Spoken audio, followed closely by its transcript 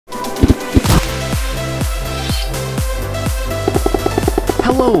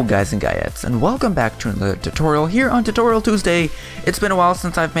Hello guys and Guyettes, and welcome back to another tutorial here on Tutorial Tuesday. It's been a while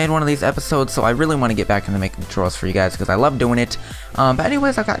since I've made one of these episodes, so I really want to get back into making tutorials for you guys because I love doing it. But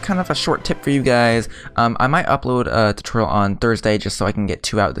anyways, I've got kind of a short tip for you guys. I might upload a tutorial on Thursday just so I can get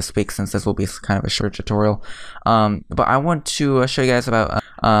 2 out this week, since this will be kind of a short tutorial. But I want to show you guys about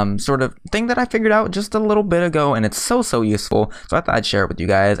sort of thing that I figured out just a little bit ago, and it's so useful, so I thought I'd share it with you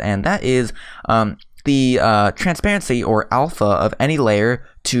guys, and that is the transparency or alpha of any layer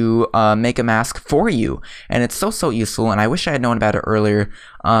to make a mask for you. And it's so useful, and I wish I had known about it earlier.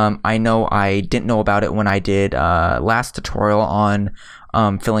 I know I didn't know about it when I did last tutorial on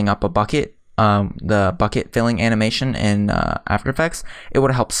filling up a bucket, the bucket filling animation in After Effects. It would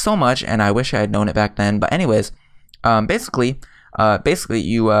have helped so much, and I wish I had known it back then. But anyways, basically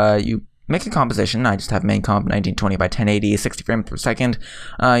you make a composition. I just have main comp 1920 by 1080, 60 frames per second,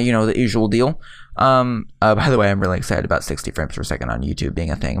 you know, the usual deal. By the way, I'm really excited about 60 frames per second on YouTube being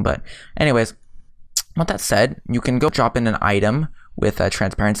a thing. But anyways, with that said, you can go drop in an item with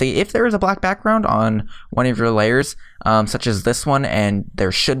transparency. If there is a black background on one of your layers, such as this one, and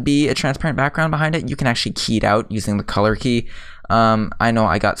there should be a transparent background behind it, you can actually key it out using the color key. I know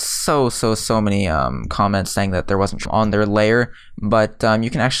I got so many comments saying that there wasn't on their layer, but you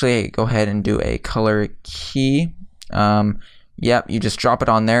can actually go ahead and do a color key. Yep, you just drop it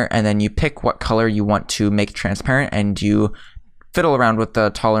on there, and then you pick what color you want to make transparent, and you fiddle around with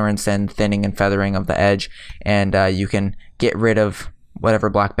the tolerance and thinning and feathering of the edge, and you can get rid of whatever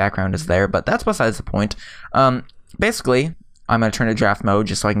black background is there. But that's besides the point. Basically, I'm going to turn to draft mode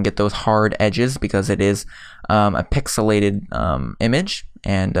just so I can get those hard edges, because it is a pixelated image,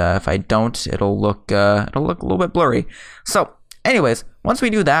 and if I don't, it'll look a little bit blurry. So anyways, once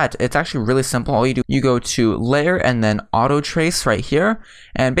we do that, it's actually really simple. All you do, you go to layer and then auto trace right here,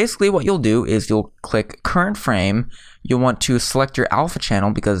 and basically what you'll do is you'll click current frame. You'll want to select your alpha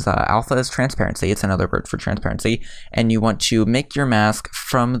channel, because alpha is transparency. It's another word for transparency, and you want to make your mask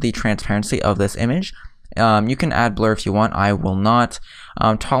from the transparency of this image. You can add blur if you want. I will not.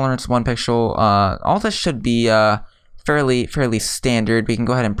 Tolerance 1 pixel. All this should be fairly standard. We can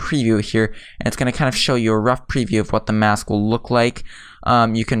go ahead and preview it here, and it's going to kind of show you a rough preview of what the mask will look like.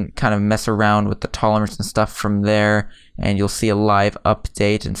 You can kind of mess around with the tolerance and stuff from there, and you'll see a live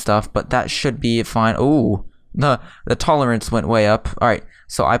update and stuff, but that should be fine. Oh, the tolerance went way up. All right,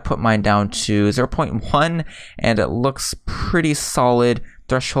 so I put mine down to 0.1, and it looks pretty solid.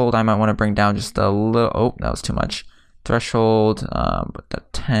 Threshold, I might want to bring down just a little. Oh, that was too much. Threshold, put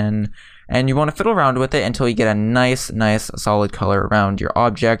that 10. And you want to fiddle around with it until you get a nice solid color around your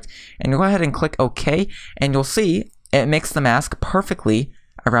object. And you go ahead and click OK, and you'll see it makes the mask perfectly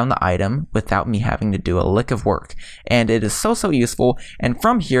around the item without me having to do a lick of work. And it is so useful. And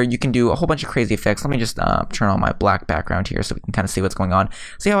from here, you can do a whole bunch of crazy effects. Let me just turn on my black background here so we can kind of see what's going on.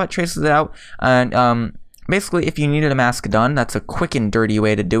 See how it traces it out? And basically, if you needed a mask done, that's a quick and dirty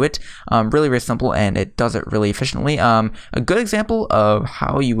way to do it. Really simple, and it does it really efficiently. A good example of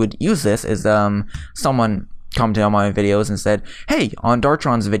how you would use this is someone commented on my videos and said, "Hey, on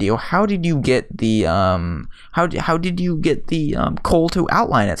Dartron's video, how did you get the coal to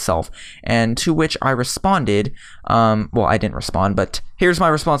outline itself?" And to which I responded, well, I didn't respond, but here's my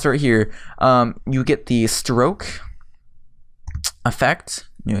response right here. You get the stroke effect.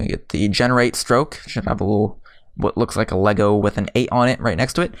 You get the generate stroke. Should have a little, what looks like a Lego with an 8 on it right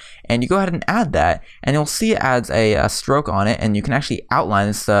next to it, and you go ahead and add that, and you'll see it adds a stroke on it, and you can actually outline.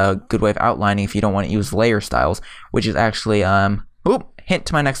 This is a good way of outlining if you don't want to use layer styles, which is actually hint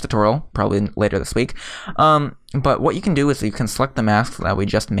to my next tutorial, probably later this week. But what you can do is you can select the mask that we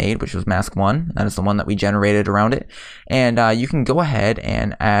just made, which was mask 1. That is the one that we generated around it, and you can go ahead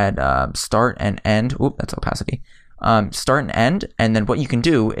and add start and end. Oop, that's opacity. Start and end, and then what you can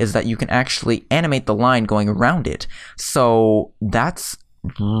do is that you can actually animate the line going around it. So that's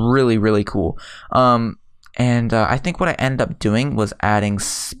really cool. And I think what I ended up doing was adding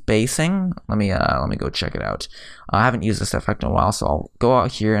spacing. Let me go check it out. I haven't used this effect in a while, so I'll go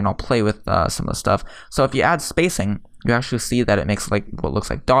out here and I'll play with some of the stuff. So if you add spacing, you actually see that it makes like what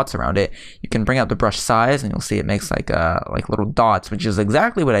looks like dots around it. You can bring out the brush size, and you'll see it makes like little dots, which is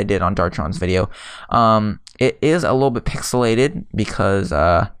exactly what I did on Dartron's video. It is a little bit pixelated because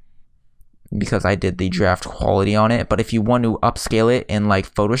I did the draft quality on it. But if you want to upscale it in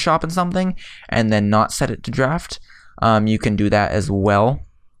like Photoshop and something, and then not set it to draft, you can do that as well.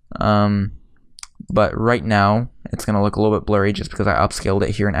 But right now it's gonna look a little bit blurry just because I upscaled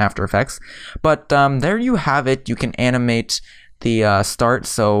it here in After Effects. But there you have it. You can animate the start,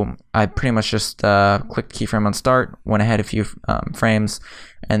 so I pretty much just clicked keyframe on start, went ahead a few frames,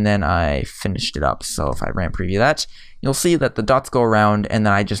 and then I finished it up. So if I ran preview that, you'll see that the dots go around, and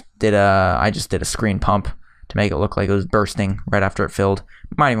then I just did a screen pump to make it look like it was bursting right after it filled.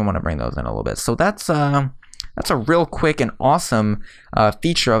 Might even want to bring those in a little bit. So that's a real quick and awesome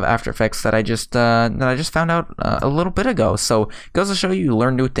feature of After Effects that I just found out a little bit ago. So it goes to show you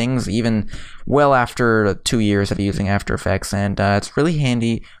learn new things even well after 2 years of using After Effects, and it's really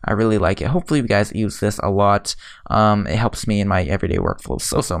handy. I really like it. Hopefully you guys use this a lot. It helps me in my everyday workflow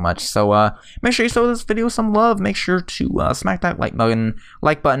so much. So make sure you show this video some love. Make sure to smack that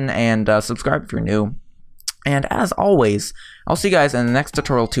like button and subscribe if you're new. And as always, I'll see you guys in the next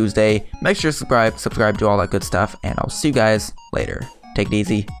Tutorial Tuesday. Make sure to subscribe, do all that good stuff, and I'll see you guys later. Take it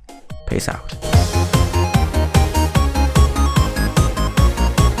easy. Peace out.